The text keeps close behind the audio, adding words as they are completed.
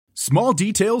Small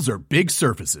details are big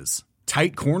surfaces.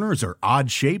 Tight corners are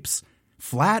odd shapes.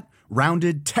 Flat,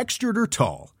 rounded, textured, or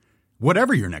tall.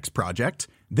 Whatever your next project,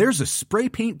 there's a spray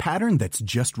paint pattern that's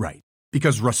just right.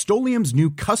 Because Rust-Oleum's new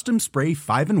Custom Spray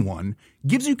 5-in-1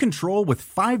 gives you control with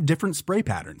 5 different spray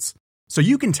patterns. So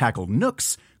you can tackle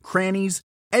nooks, crannies,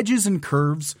 edges, and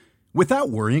curves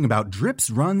without worrying about drips,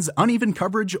 runs, uneven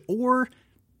coverage, or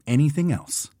anything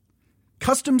else.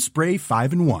 Custom Spray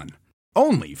 5-in-1.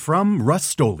 Only from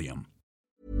Rust-Oleum.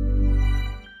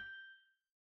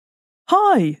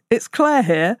 Hi, it's Claire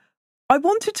here. I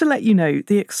wanted to let you know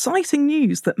the exciting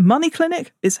news that Money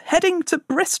Clinic is heading to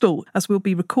Bristol, as we'll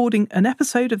be recording an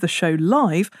episode of the show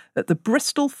live at the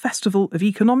Bristol Festival of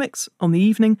Economics on the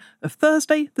evening of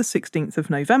Thursday, the 16th of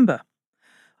November.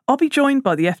 I'll be joined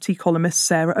by the FT columnist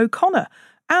Sarah O'Connor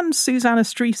and Susanna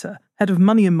Streeter, head of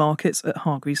Money and Markets at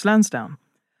Hargreaves Lansdown.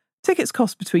 Tickets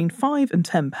cost between £5 and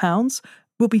 £10.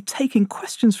 We'll be taking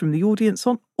questions from the audience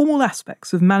on all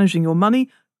aspects of managing your money,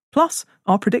 plus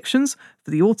our predictions for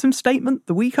the autumn statement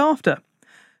the week after.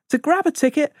 To grab a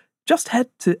ticket, just head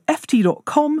to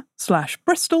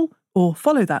ft.com/Bristol or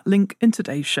follow that link in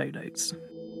today's show notes.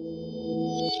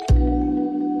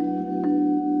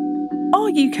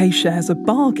 Are UK shares a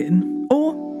bargain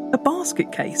or a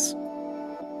basket case?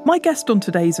 My guest on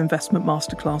today's Investment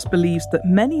Masterclass believes that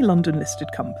many London-listed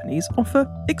companies offer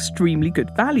extremely good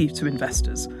value to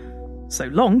investors, so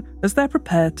long as they're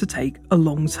prepared to take a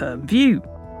long-term view.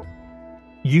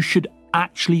 You should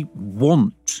actually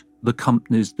want the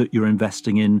companies that you're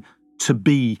investing in to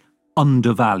be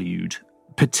undervalued,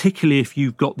 particularly if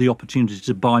you've got the opportunity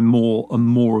to buy more and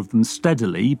more of them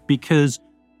steadily, because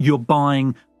you're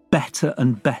buying better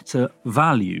and better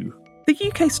value. The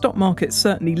UK stock market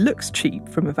certainly looks cheap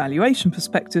from a valuation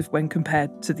perspective when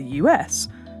compared to the US,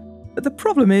 but the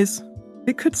problem is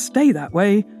it could stay that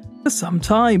way for some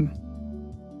time.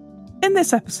 In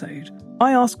this episode,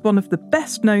 I ask one of the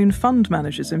best-known fund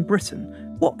managers in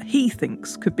Britain what he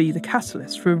thinks could be the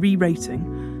catalyst for a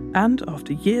re-rating, and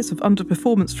after years of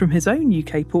underperformance from his own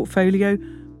UK portfolio,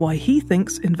 why he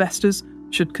thinks investors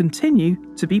should continue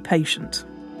to be patient.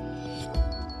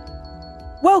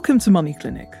 Welcome to Money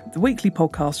Clinic, the weekly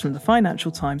podcast from the Financial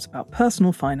Times about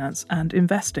personal finance and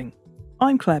investing.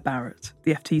 I'm Claire Barrett,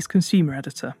 the FT's consumer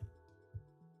editor.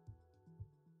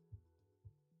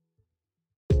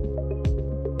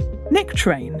 Nick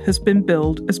Train has been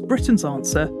billed as Britain's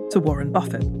answer to Warren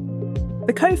Buffett.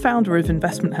 The co-founder of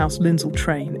investment house Lindsell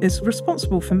Train is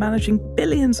responsible for managing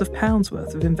billions of pounds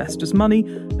worth of investors' money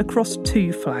across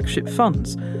 2 flagship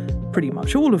funds, pretty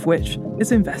much all of which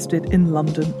is invested in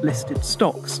London-listed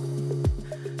stocks.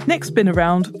 Nick's been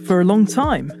around for a long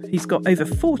time. He's got over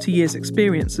 40 years'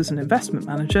 experience as an investment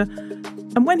manager,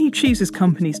 and when he chooses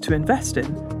companies to invest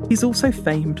in, he's also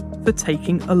famed for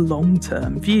taking a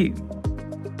long-term view.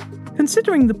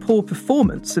 Considering the poor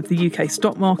performance of the UK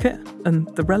stock market and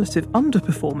the relative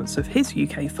underperformance of his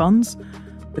UK funds,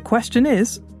 the question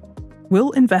is,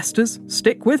 will investors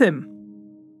stick with him?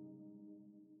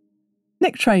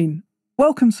 Nick Train,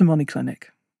 welcome to Money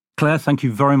Clinic. Claire, thank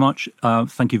you very much.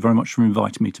 Thank you very much for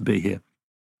inviting me to be here.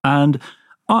 And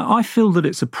I feel that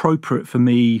it's appropriate for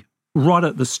me, right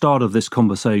at the start of this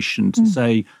conversation, to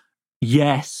say,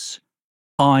 yes,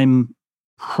 I'm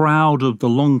proud of the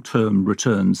long-term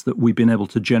returns that we've been able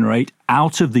to generate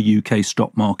out of the UK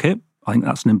stock market. I think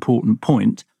that's an important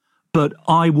point. But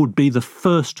I would be the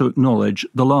first to acknowledge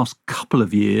the last couple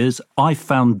of years I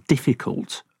found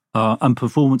difficult and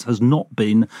performance has not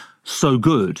been so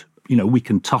good. You know, we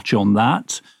can touch on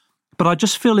that. But I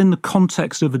just feel in the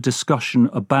context of a discussion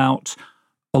about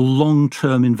a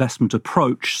long-term investment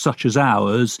approach such as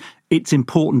ours, it's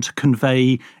important to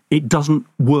convey it doesn't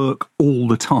work all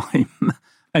the time.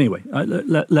 Anyway,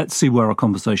 let's see where our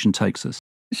conversation takes us.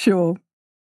 Sure.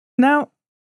 Now,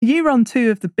 you run 2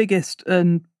 of the biggest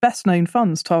and best-known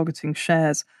funds targeting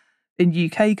shares in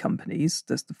UK companies.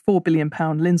 There's the £4 billion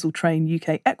Lindsell Train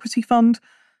UK Equity Fund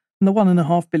and the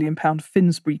 £1.5 billion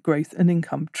Finsbury Growth and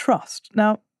Income Trust.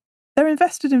 Now, they're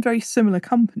invested in very similar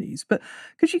companies, but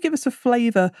could you give us a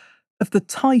flavour of the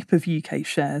type of UK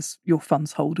shares your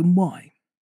funds hold and why?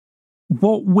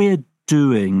 What we're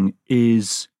doing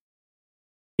is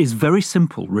very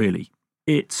simple, really.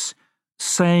 It's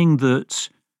saying that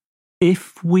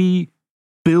if we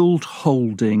build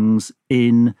holdings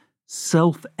in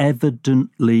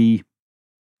self-evidently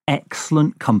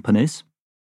excellent companies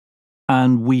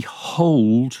and we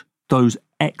hold those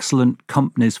excellent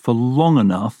companies for long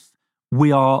enough,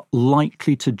 we are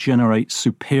likely to generate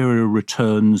superior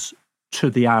returns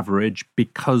to the average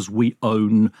because we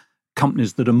own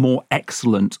companies that are more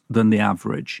excellent than the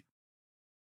average.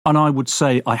 And I would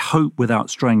say, I hope without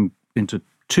straying into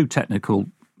too technical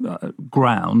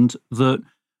ground, that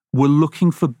we're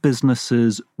looking for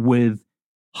businesses with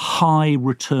high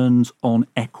returns on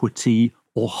equity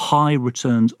or high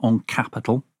returns on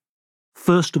capital.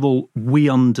 First of all, we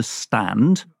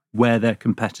understand where their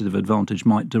competitive advantage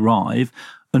might derive.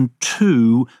 And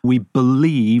two, we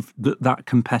believe that that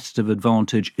competitive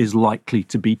advantage is likely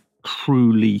to be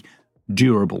truly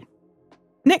durable.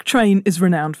 Nick Train is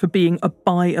renowned for being a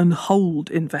buy and hold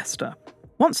investor.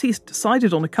 Once he's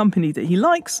decided on a company that he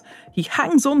likes, he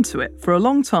hangs on to it for a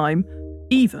long time,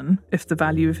 even if the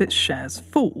value of its shares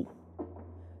fall.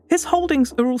 His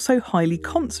holdings are also highly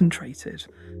concentrated.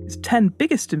 His 10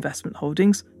 biggest investment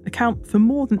holdings account for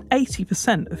more than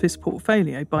 80% of his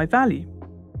portfolio by value.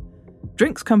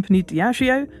 Drinks company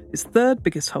Diageo, his third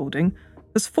biggest holding,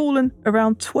 has fallen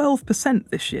around 12%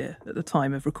 this year at the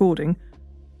time of recording,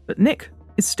 but Nick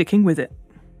is sticking with it.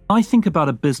 I think about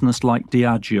a business like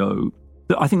Diageo.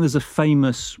 I think there's a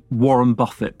famous Warren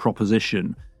Buffett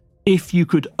proposition. If you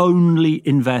could only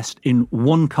invest in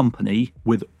one company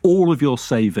with all of your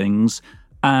savings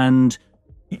and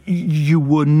you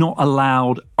were not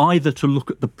allowed either to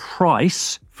look at the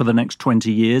price for the next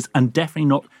 20 years and definitely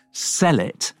not sell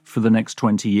it for the next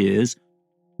 20 years,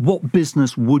 what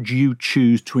business would you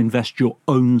choose to invest your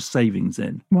own savings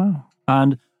in? Wow.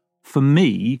 And for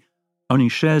me, owning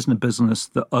shares in a business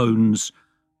that owns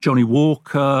Johnny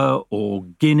Walker or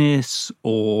Guinness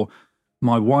or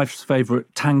my wife's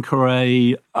favourite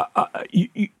Tanqueray,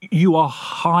 you are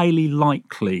highly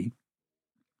likely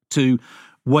to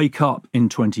wake up in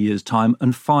 20 years' time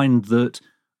and find that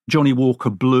Johnny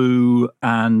Walker Blue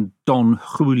and Don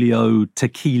Julio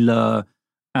Tequila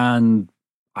and,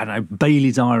 I don't know,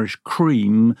 Bailey's Irish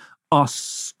Cream are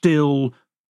still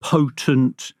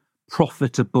potent,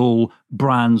 profitable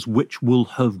brands which will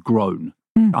have grown.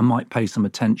 I might pay some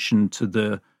attention to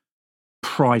the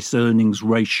price-earnings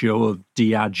ratio of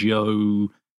Diageo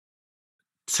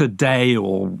today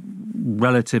or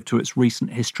relative to its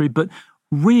recent history. But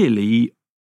really,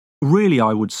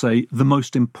 I would say the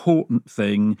most important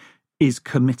thing is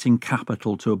committing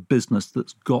capital to a business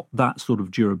that's got that sort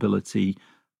of durability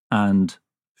and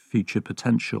future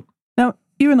potential. Now,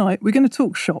 you and I, we're going to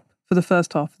talk shop for the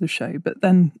first half of the show, but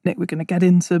then, Nick, we're going to get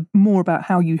into more about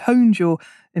how you honed your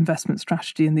investment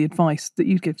strategy and the advice that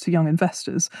you give to young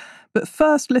investors. But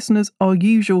first, listeners, our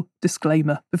usual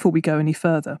disclaimer before we go any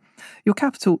further. Your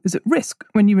capital is at risk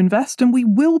when you invest, and we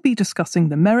will be discussing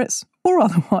the merits or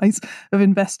otherwise of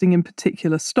investing in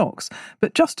particular stocks.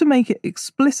 But just to make it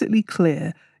explicitly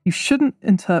clear, you shouldn't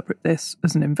interpret this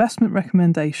as an investment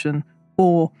recommendation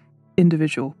or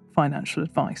individual financial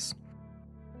advice.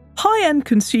 High-end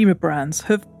consumer brands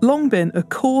have long been a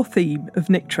core theme of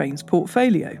Nick Train's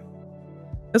portfolio.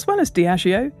 As well as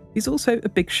Diageo, he's also a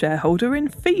big shareholder in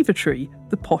Fever-Tree,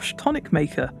 the posh tonic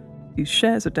maker, whose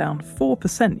shares are down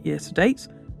 4% year-to-date,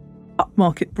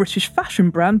 upmarket British fashion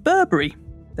brand Burberry,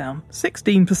 down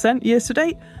 16%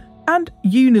 year-to-date, and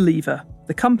Unilever,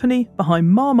 the company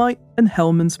behind Marmite and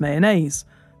Hellmann's mayonnaise,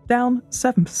 down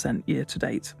 7%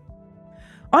 year-to-date.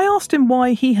 I asked him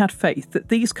why he had faith that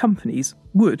these companies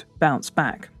would bounce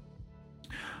back.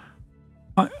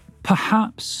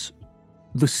 Perhaps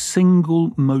the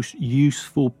single most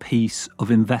useful piece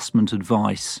of investment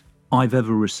advice I've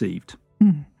ever received.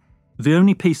 The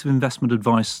only piece of investment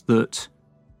advice that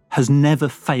has never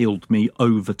failed me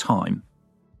over time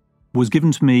was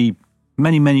given to me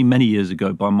many years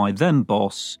ago by my then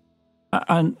boss.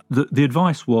 And the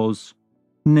advice was,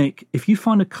 Nick, if you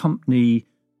find a company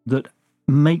that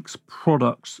makes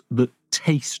products that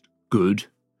taste good,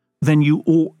 then you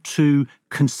ought to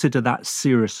consider that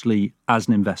seriously as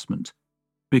an investment.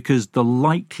 Because the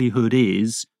likelihood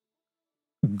is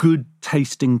good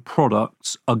tasting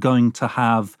products are going to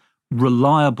have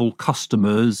reliable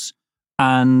customers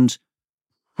and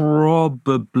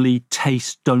probably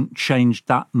tastes don't change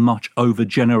that much over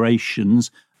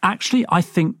generations. Actually, I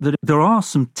think that there are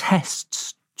some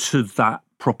tests to that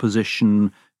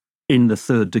proposition in the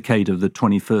third decade of the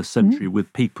 21st century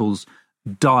with people's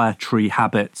dietary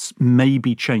habits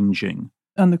maybe changing.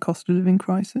 And the cost of living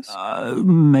crisis?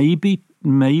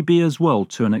 Maybe as well,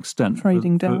 to an extent.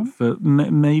 Trading down?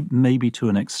 Maybe to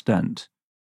an extent.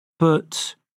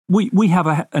 But we have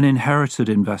an inherited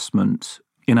investment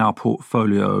in our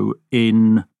portfolio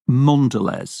in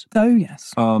Mondelez. Oh,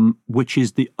 yes. Which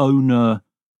is the owner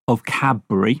of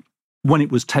Cadbury. When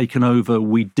it was taken over,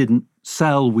 we didn't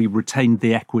sell, we retained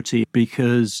the equity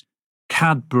because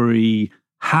Cadbury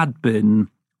had been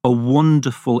a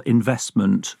wonderful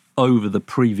investment over the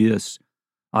previous,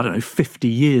 50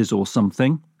 years or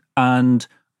something. And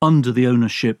under the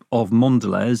ownership of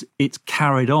Mondelez, it's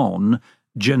carried on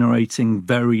generating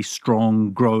very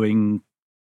strong, growing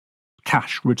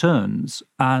cash returns.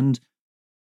 And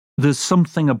there's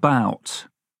something about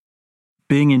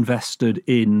being invested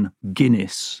in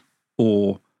Guinness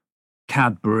or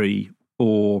Cadbury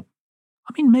or,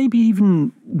 I mean, maybe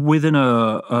even within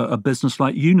a business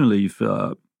like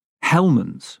Unilever,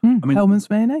 Hellmann's. I mean, Hellmann's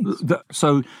mayonnaise.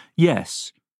 So,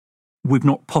 yes, we've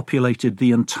not populated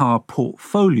the entire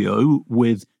portfolio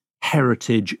with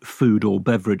heritage food or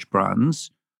beverage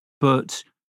brands, but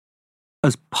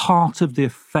as part of the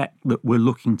effect that we're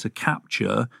looking to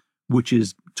capture, which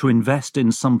is to invest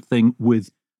in something with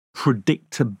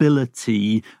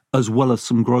predictability as well as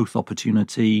some growth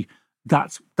opportunity,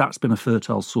 that's been a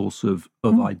fertile source of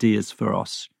ideas for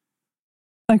us.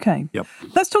 Okay. Yep.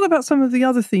 Let's talk about some of the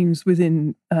other themes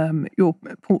within your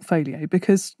portfolio,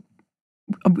 because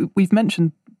we've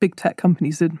mentioned big tech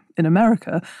companies in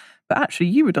America, but actually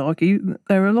you would argue that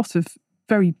there are a lot of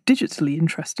very digitally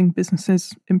interesting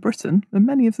businesses in Britain, and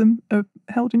many of them are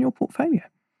held in your portfolio.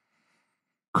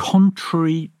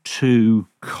 Contrary to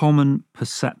common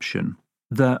perception,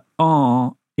 there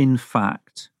are, in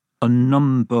fact, a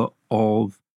number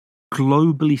of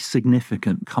globally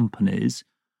significant companies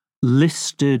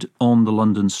listed on the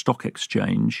London Stock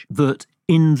Exchange that,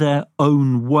 in their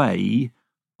own way,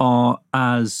 are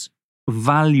as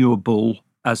valuable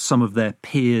as some of their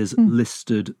peers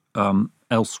listed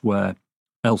elsewhere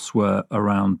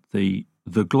around the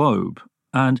globe.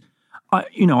 And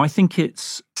I think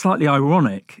it's slightly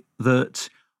ironic that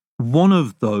one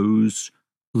of those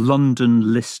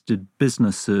London-listed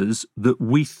businesses that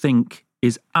we think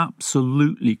is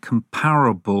absolutely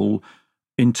comparable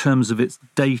in terms of its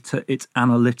data, its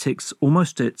analytics,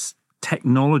 almost its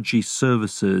technology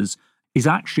services, is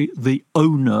actually the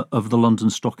owner of the London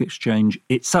Stock Exchange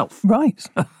itself. Right.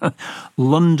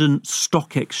 London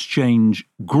Stock Exchange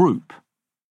Group,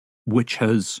 which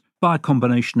has, by a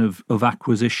combination of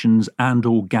acquisitions and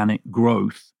organic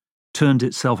growth, turned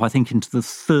itself, I think, into the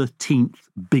 13th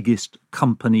biggest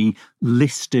company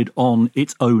listed on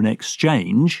its own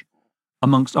exchange,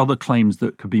 amongst other claims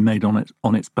that could be made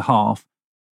on its behalf,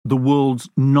 the world's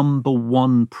number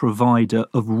one provider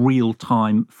of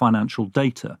real-time financial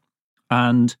data.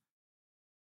 And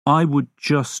I would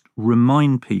just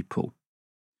remind people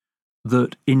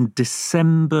that in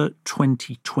December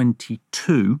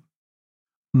 2022,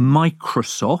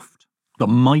 Microsoft, the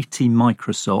mighty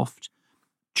Microsoft,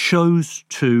 chose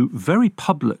to very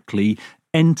publicly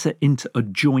enter into a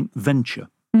joint venture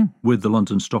with the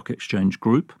London Stock Exchange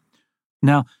Group.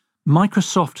 Now,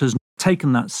 Microsoft has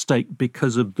taken that stake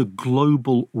because of the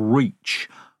global reach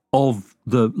of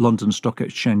the London Stock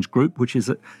Exchange Group, which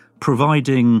is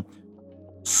providing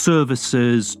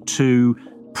services to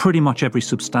pretty much every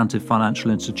substantive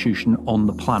financial institution on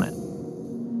the planet.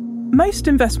 Most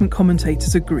investment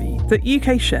commentators agree that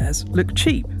UK shares look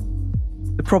cheap.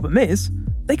 The problem is,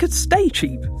 they could stay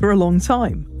cheap for a long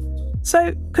time.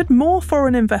 So, could more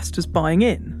foreign investors buying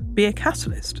in be a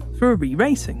catalyst for a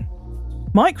re-rating?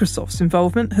 Microsoft's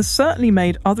involvement has certainly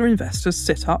made other investors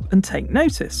sit up and take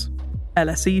notice.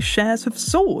 LSE's shares have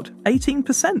soared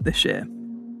 18% this year.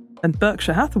 And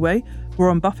Berkshire Hathaway,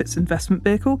 Warren Buffett's investment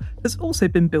vehicle, has also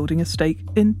been building a stake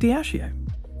in Diageo.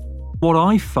 What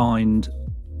I find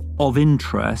of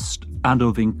interest and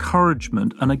of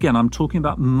encouragement, and again, I'm talking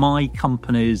about my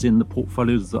companies in the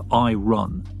portfolios that I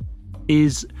run,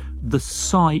 is the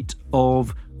sight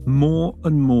of more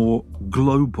and more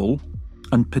global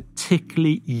and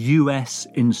particularly US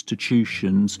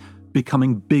institutions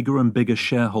becoming bigger and bigger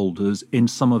shareholders in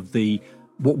some of the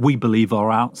what we believe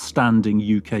are outstanding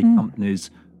UK companies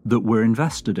that we're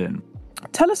invested in.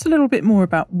 Tell us a little bit more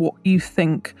about what you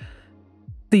think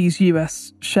these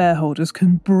US shareholders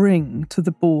can bring to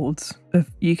the boards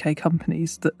of UK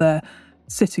companies that they're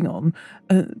sitting on,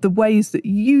 the ways that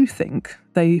you think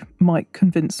they might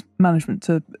convince management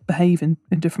to behave in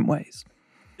different ways.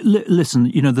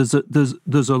 Listen,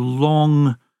 there's a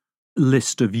long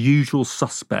list of usual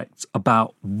suspects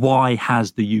about why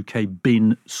has the UK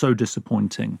been so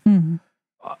disappointing.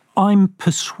 I'm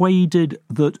persuaded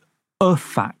that a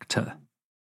factor,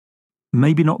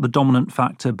 maybe not the dominant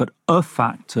factor, but a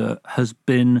factor has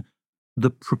been the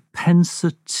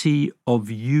propensity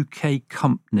of UK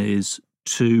companies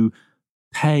to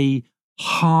pay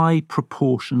high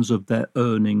proportions of their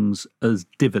earnings as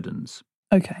dividends.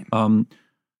 Okay.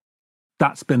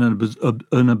 That's been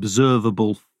an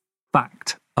observable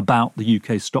fact about the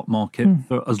UK stock market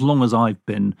for as long as I've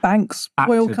been banks,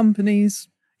 active. oil companies,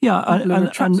 and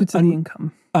attracted to the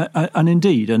income. And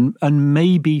indeed, and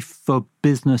maybe for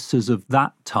businesses of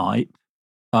that type,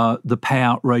 the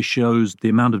payout ratios, the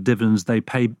amount of dividends they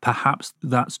pay, perhaps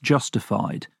that's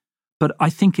justified. But I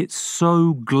think it's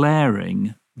so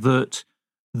glaring that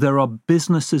there are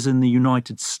businesses in the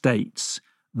United States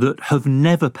that have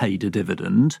never paid a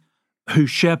dividend, whose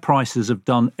share prices have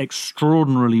done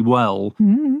extraordinarily well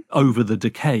over the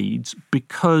decades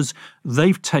because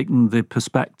they've taken the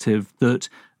perspective that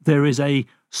there is a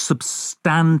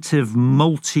substantive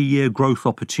multi-year growth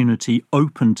opportunity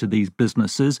open to these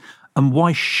businesses, and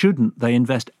why shouldn't they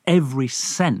invest every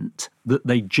cent that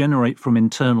they generate from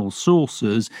internal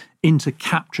sources into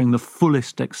capturing the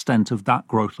fullest extent of that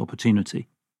growth opportunity?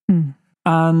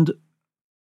 And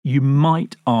you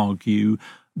might argue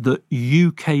that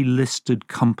UK-listed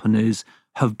companies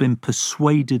have been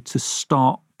persuaded to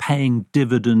start paying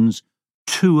dividends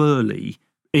too early.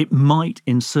 It might,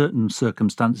 in certain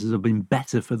circumstances, have been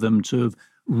better for them to have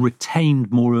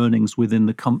retained more earnings within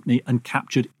the company and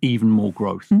captured even more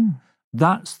growth.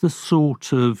 That's the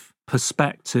sort of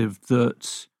perspective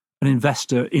that an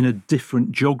investor in a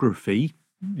different geography,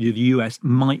 the US,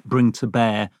 might bring to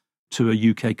bear to a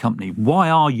UK company. Why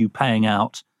are you paying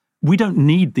out? We don't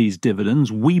need these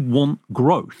dividends. We want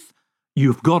growth.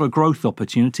 You've got a growth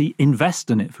opportunity.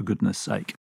 Invest in it, for goodness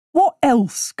sake. What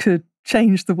else could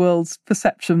change the world's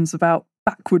perceptions about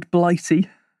backward Blighty?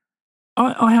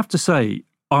 I have to say,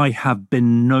 I have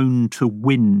been known to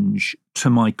whinge to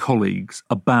my colleagues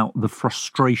about the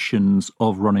frustrations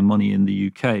of running money in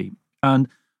the UK. And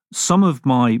some of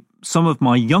my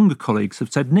younger colleagues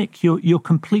have said, Nick, you're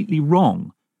completely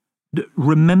wrong.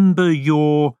 Remember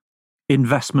your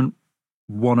investment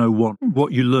 101,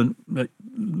 what you learned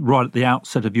right at the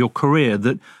outset of your career,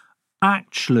 that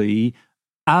actually,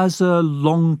 as a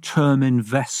long-term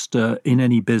investor in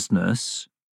any business,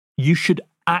 you should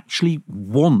actually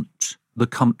want the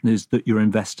companies that you're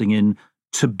investing in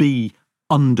to be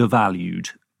undervalued,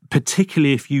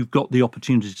 particularly if you've got the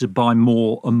opportunity to buy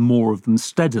more and more of them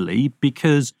steadily,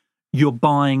 because you're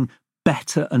buying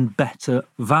better and better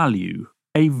value.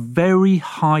 A very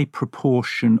high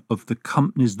proportion of the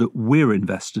companies that we're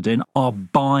invested in are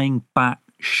buying back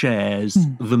shares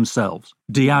themselves.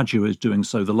 Diageo is doing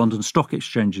so, the London Stock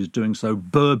Exchange is doing so,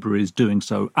 Burberry is doing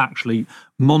so. Actually,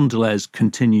 Mondelez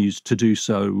continues to do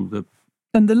so.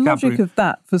 And the logic of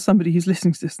that, for somebody who's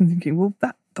listening to this and thinking, well,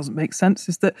 that doesn't make sense,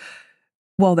 is that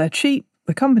while they're cheap,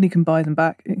 the company can buy them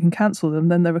back, it can cancel them,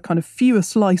 then there are kind of fewer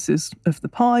slices of the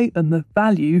pie, and the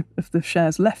value of the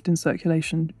shares left in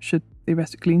circulation should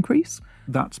theoretically increase.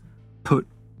 That's put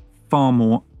far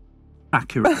more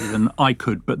accurately than I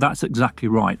could, but that's exactly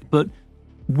right. But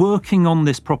working on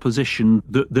this proposition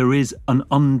that there is an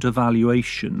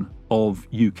undervaluation of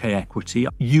UK equity,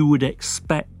 you would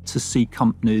expect to see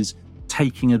companies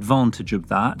taking advantage of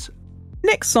that.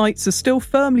 Nick's sights are still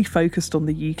firmly focused on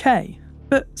the UK,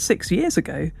 but 6 years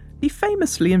ago, he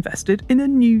famously invested in a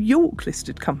New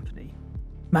York-listed company,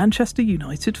 Manchester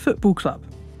United Football Club.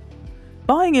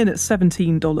 Buying in at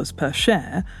 $17 per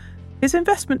share, his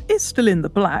investment is still in the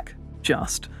black,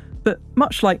 but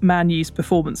much like Man U's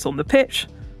performance on the pitch,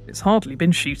 it's hardly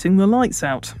been shooting the lights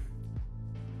out.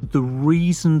 The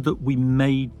reason that we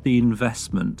made the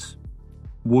investment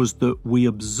was that we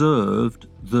observed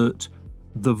that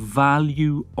the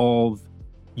value of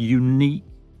unique,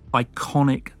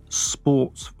 iconic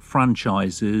sports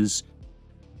franchises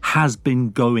has been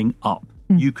going up.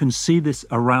 You can see this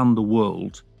around the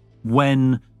world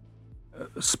when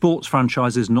sports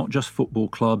franchises, not just football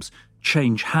clubs,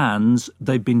 change hands.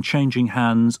 They've been changing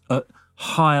hands at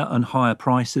higher and higher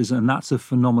prices, and that's a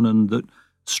phenomenon that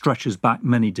stretches back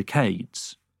many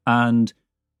decades. And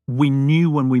we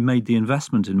knew when we made the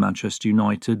investment in Manchester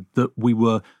United that we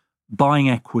were buying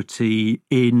equity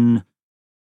in,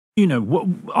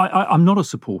 I'm not a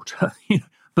supporter,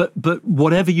 but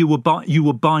whatever you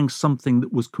were buying something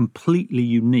that was completely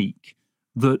unique,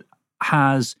 that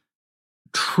has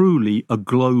truly a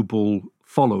global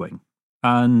following.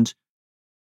 And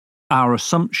our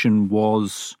assumption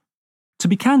was, to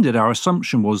be candid,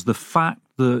 the fact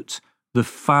that the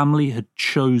family had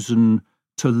chosen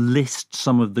to list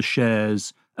some of the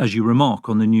shares, as you remark,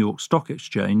 on the New York Stock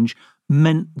Exchange,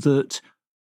 meant that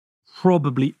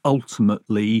probably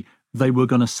ultimately they were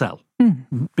going to sell.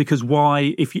 Because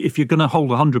why, if you're going to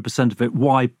hold 100% of it,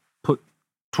 why put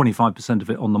 25% of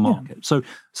it on the market? So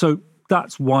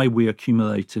that's why we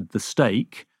accumulated the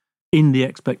stake, in the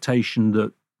expectation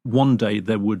that one day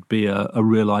there would be a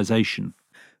realisation.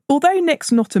 Although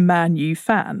Nick's not a Man U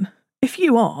fan, if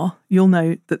you are, you'll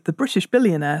know that the British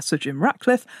billionaire Sir Jim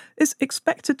Ratcliffe is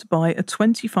expected to buy a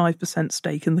 25%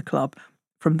 stake in the club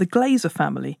from the Glazer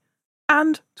family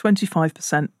and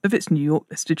 25% of its New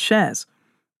York-listed shares.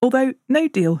 although no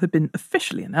deal had been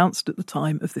officially announced at the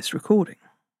time of this recording.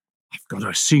 I've got to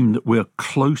assume that we're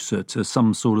closer to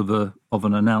some sort of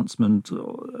an announcement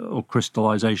or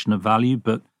crystallization of value,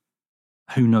 but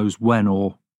who knows when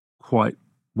or quite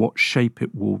what shape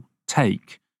it will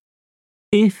take.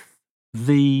 If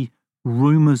the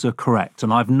rumours are correct,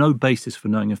 and I've no basis for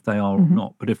knowing if they are or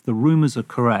not, but if the rumours are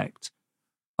correct,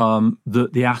 that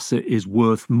the asset is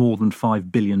worth more than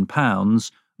 £5 billion,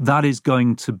 that is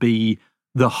going to be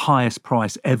the highest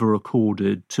price ever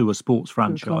accorded to a sports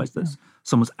franchise that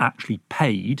someone's actually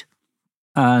paid.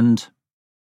 And,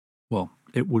 well,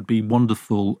 it would be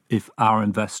wonderful if our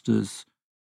investors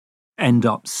end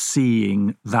up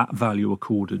seeing that value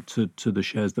accorded to the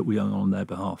shares that we own on their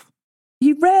behalf.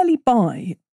 You rarely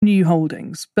buy new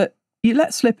holdings, but you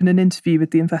let slip in an interview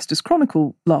with the Investors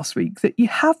Chronicle last week that you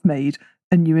have made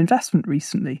a new investment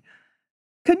recently.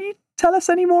 Can you tell us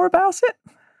any more about it?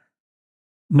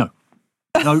 No,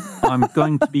 I'm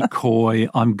going to be coy.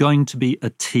 I'm going to be a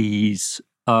tease.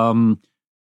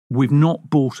 We've not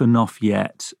bought enough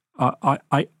yet.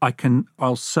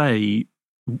 I'll say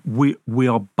we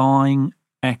are buying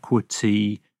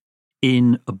equity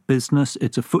in a business.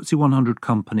 It's a FTSE 100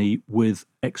 company with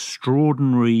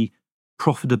extraordinary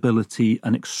profitability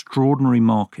and extraordinary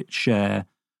market share.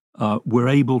 We're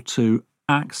able to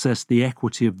access the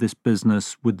equity of this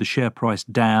business with the share price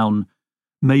down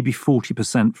maybe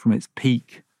 40% from its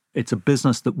peak. It's a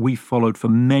business that we followed for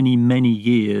many, many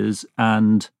years.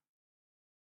 And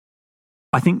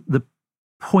I think the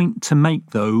point to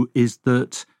make, though, is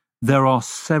that there are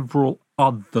several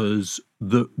others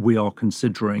that we are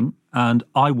considering. And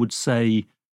I would say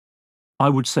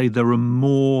there are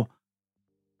more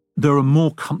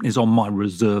companies on my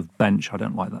reserve bench. I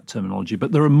don't like that terminology,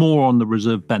 but there are more on the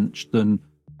reserve bench than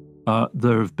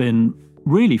there have been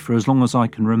really for as long as I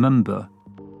can remember.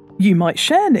 You might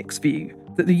share Nick's view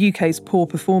that the UK's poor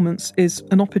performance is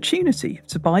an opportunity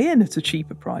to buy in at a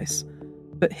cheaper price.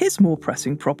 But his more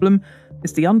pressing problem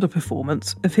is the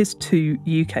underperformance of his two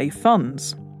UK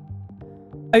funds.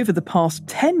 Over the past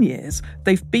 10 years,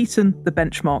 they've beaten the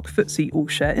benchmark FTSE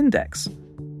All-Share Index.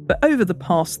 But over the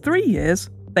past 3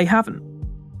 years, they haven't.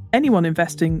 Anyone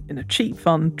investing in a cheap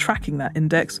fund tracking that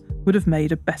index would have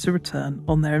made a better return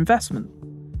on their investment.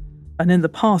 And in the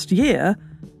past year,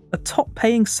 a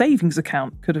top-paying savings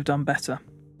account could have done better.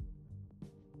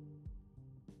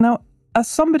 Now, as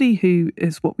somebody who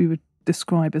is what we would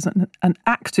describe as an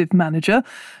active manager,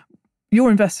 your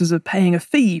investors are paying a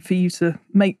fee for you to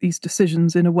make these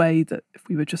decisions in a way that if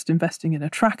we were just investing in a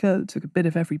tracker that took a bit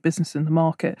of every business in the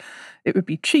market, it would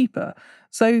be cheaper.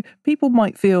 So people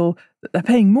might feel that they're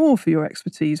paying more for your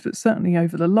expertise, but certainly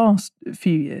over the last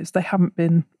few years, they haven't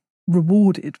been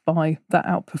rewarded by that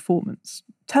outperformance.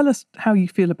 Tell us how you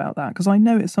feel about that, because I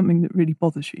know it's something that really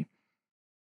bothers you.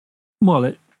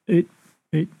 Well, it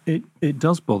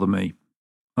does bother me.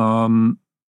 And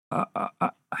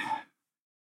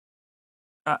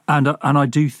I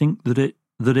do think that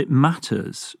it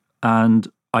matters, and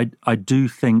I do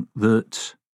think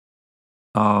that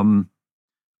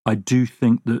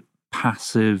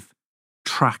passive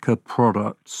tracker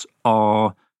products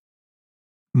are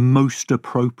most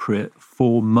appropriate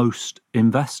for most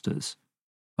investors.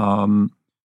 I'm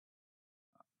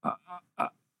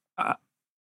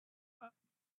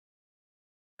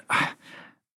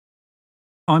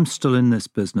still in this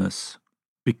business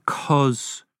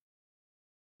because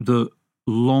the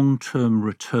long-term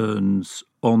returns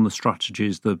on the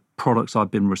strategies, the products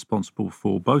I've been responsible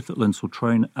for, both at Lindsell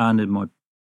Train and in my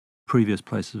previous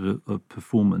places of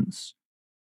performance,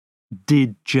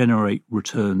 did generate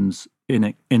returns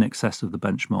in excess of the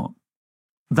benchmark.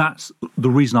 That's the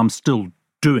reason I'm still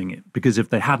doing it, because if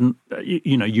they hadn't,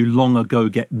 you long ago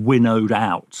get winnowed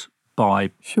out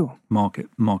by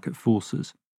market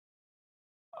forces.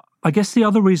 I guess the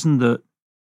other reason that,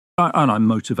 and I'm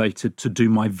motivated to do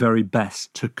my very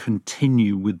best to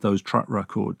continue with those track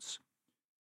records,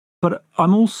 but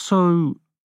I'm also,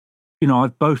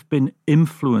 I've both been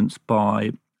influenced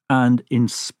by and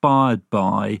inspired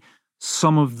by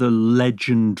some of the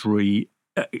legendary,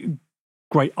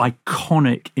 great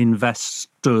iconic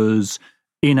investors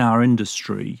in our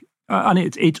industry. And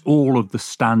it's all of the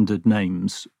standard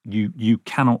names. You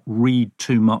cannot read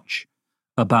too much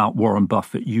about Warren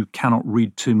Buffett. You cannot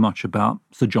read too much about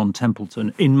Sir John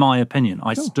Templeton, in my opinion.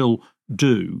 I still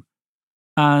do.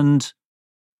 And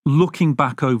looking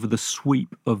back over the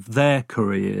sweep of their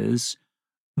careers,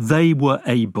 they were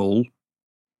able,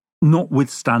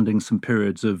 notwithstanding some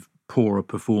periods of poorer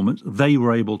performance, they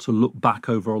were able to look back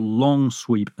over a long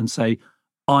sweep and say,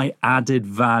 I added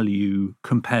value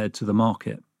compared to the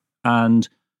market. And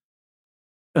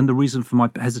and the reason for my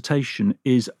hesitation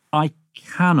is I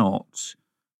cannot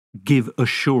give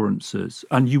assurances,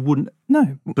 and you wouldn't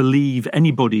believe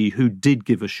anybody who did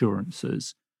give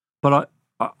assurances. But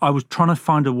I was trying to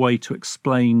find a way to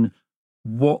explain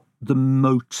what the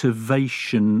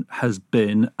motivation has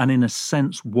been, and in a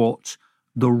sense, what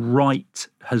the right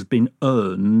has been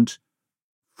earned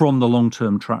from the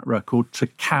long-term track record to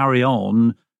carry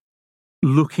on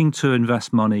looking to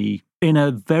invest money in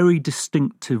a very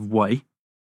distinctive way,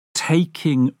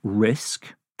 taking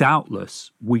risk.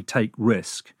 Doubtless, we take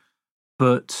risk,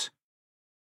 but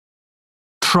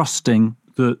trusting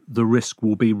that the risk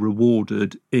will be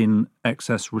rewarded in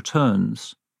excess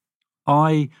returns.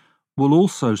 I will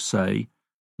also say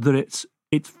that it's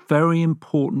very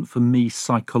important for me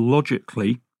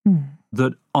psychologically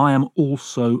that I am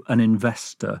also an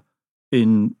investor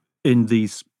in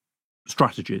these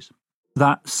strategies.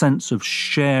 That sense of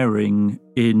sharing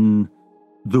in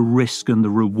the risk and the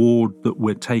reward that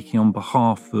we're taking on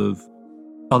behalf of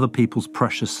other people's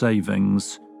precious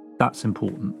savings, that's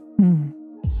important.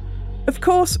 Of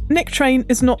course, Nick Train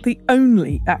is not the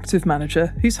only active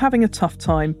manager who's having a tough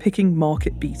time picking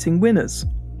market-beating winners.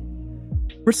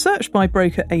 Research by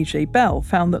broker AJ Bell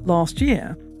found that last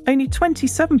year, only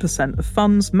 27% of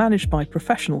funds managed by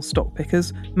professional stock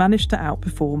pickers managed to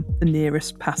outperform the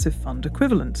nearest passive fund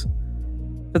equivalent.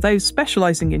 For those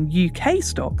specialising in UK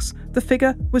stocks, the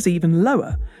figure was even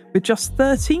lower, with just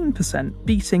 13%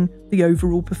 beating the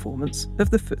overall performance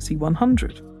of the FTSE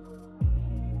 100.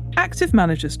 Active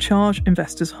managers charge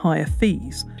investors higher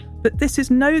fees, but this is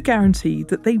no guarantee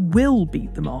that they will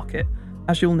beat the market,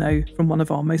 as you'll know from one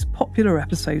of our most popular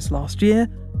episodes last year,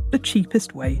 The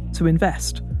Cheapest Way to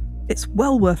Invest. It's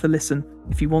well worth a listen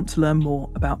if you want to learn more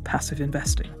about passive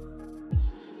investing.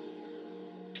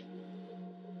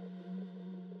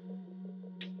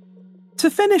 To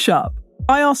finish up,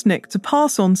 I asked Nick to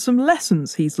pass on some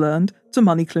lessons he's learned to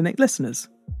Money Clinic listeners,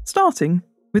 starting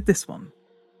with this one.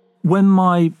 When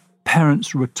my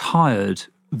parents retired,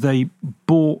 they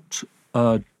bought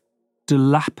a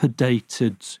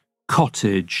dilapidated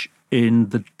cottage in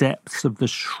the depths of the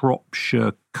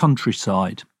Shropshire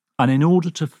countryside. And in order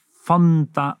to fund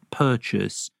that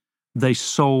purchase, they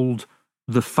sold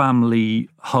the family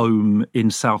home in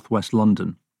southwest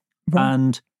London. Right.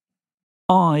 And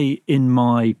I, in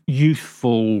my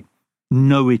youthful,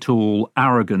 know-it-all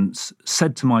arrogance,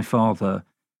 said to my father,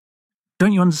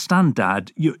 "Don't you understand,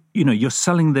 Dad? You're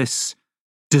selling this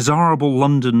desirable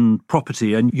London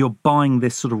property and you're buying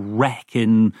this sort of wreck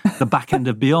in the back end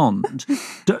of Beyond.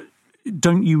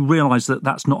 Don't you realise that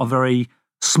that's not a very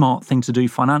smart thing to do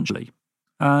financially?"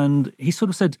 And he sort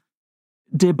of said,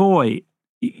 "Dear boy,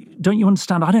 don't you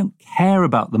understand? I don't care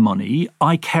about the money.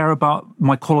 I care about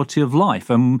my quality of life.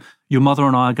 And your mother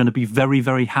and I are going to be very,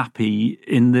 very happy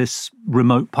in this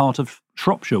remote part of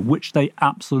Shropshire," which they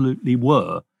absolutely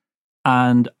were.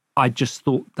 And I just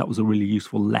thought that was a really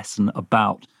useful lesson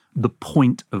about the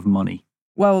point of money.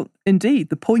 Well, indeed,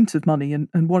 the point of money and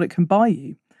what it can buy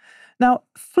you. Now,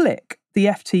 Flick, the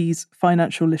FT's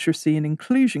financial literacy and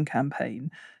inclusion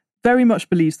campaign, very much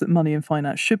believes that money and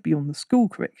finance should be on the school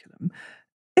curriculum.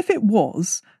 If it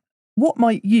was, what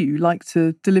might you like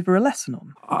to deliver a lesson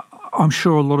on? I'm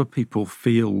sure a lot of people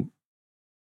feel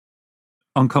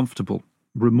uncomfortable,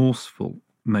 remorseful,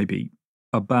 maybe,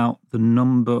 about the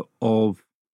number of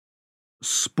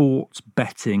sports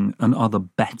betting and other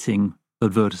betting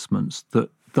advertisements that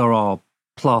there are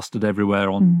plastered everywhere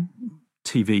on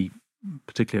TV,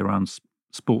 particularly around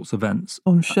sports events.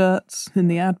 On shirts, in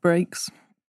the ad breaks.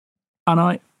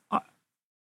 And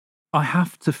I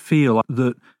have to feel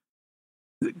that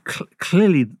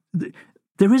clearly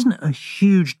there isn't a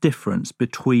huge difference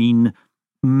between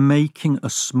making a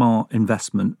smart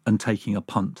investment and taking a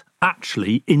punt.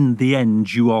 Actually, in the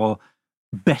end, you are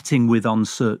betting with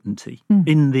uncertainty.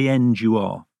 In the end, you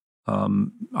are.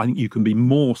 I think you can be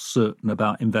more certain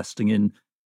about investing in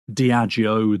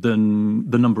Diageo than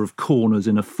the number of corners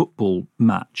in a football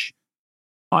match.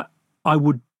 I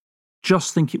would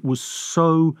just think it was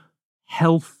so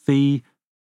healthy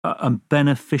and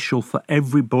beneficial for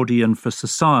everybody and for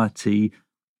society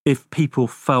if people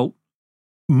felt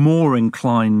more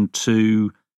inclined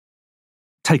to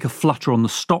take a flutter on the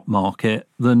stock market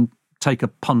than take a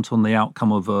punt on the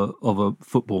outcome of a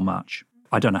football match.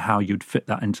 I don't know how you'd fit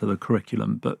that into the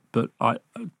curriculum, but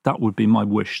that would be my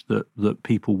wish, that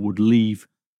people would leave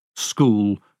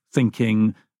school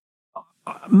thinking,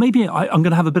 maybe I'm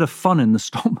going to have a bit of fun in the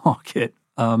stock market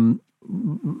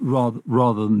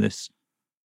rather than this.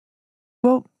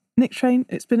 Well, Nick Train,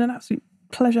 it's been an absolute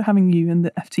pleasure having you in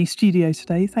the FT studio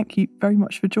today. Thank you very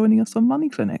much for joining us on Money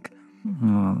Clinic.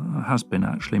 It has been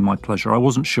actually my pleasure. I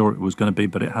wasn't sure it was going to be,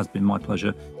 but it has been my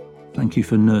pleasure. Thank you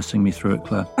for nursing me through it,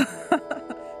 Claire.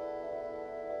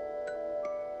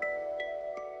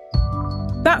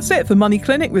 That's it for Money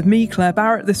Clinic with me, Claire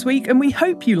Barrett, this week, and we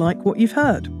hope you like what you've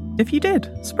heard. If you did,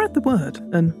 spread the word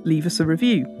and leave us a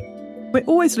review. We're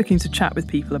always looking to chat with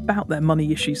people about their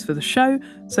money issues for the show,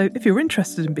 so if you're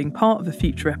interested in being part of a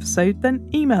future episode, then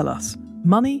email us,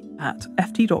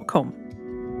 money@ft.com.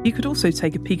 You could also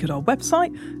take a peek at our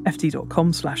website,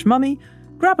 ft.com/money,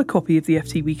 grab a copy of the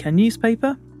FT Weekend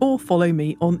newspaper, or follow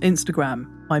me on Instagram.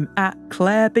 I'm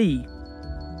 @ClaireB.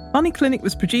 Money Clinic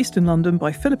was produced in London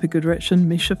by Philippa Goodrich and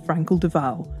Misha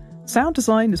Frankel-Duval. Sound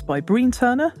design is by Breen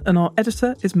Turner, and our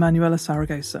editor is Manuela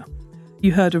Saragosa.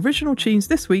 You heard original tunes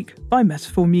this week by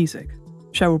Metaphor Music.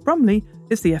 Cheryl Brumley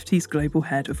is the FT's global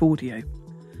head of audio.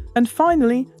 And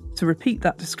finally, to repeat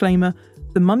that disclaimer,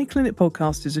 the Money Clinic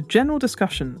podcast is a general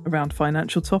discussion around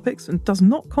financial topics and does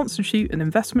not constitute an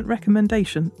investment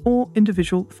recommendation or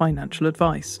individual financial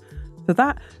advice. For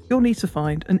that, you'll need to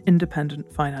find an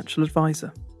independent financial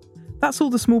advisor. That's all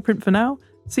the small print for now.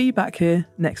 See you back here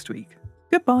next week.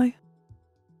 Goodbye.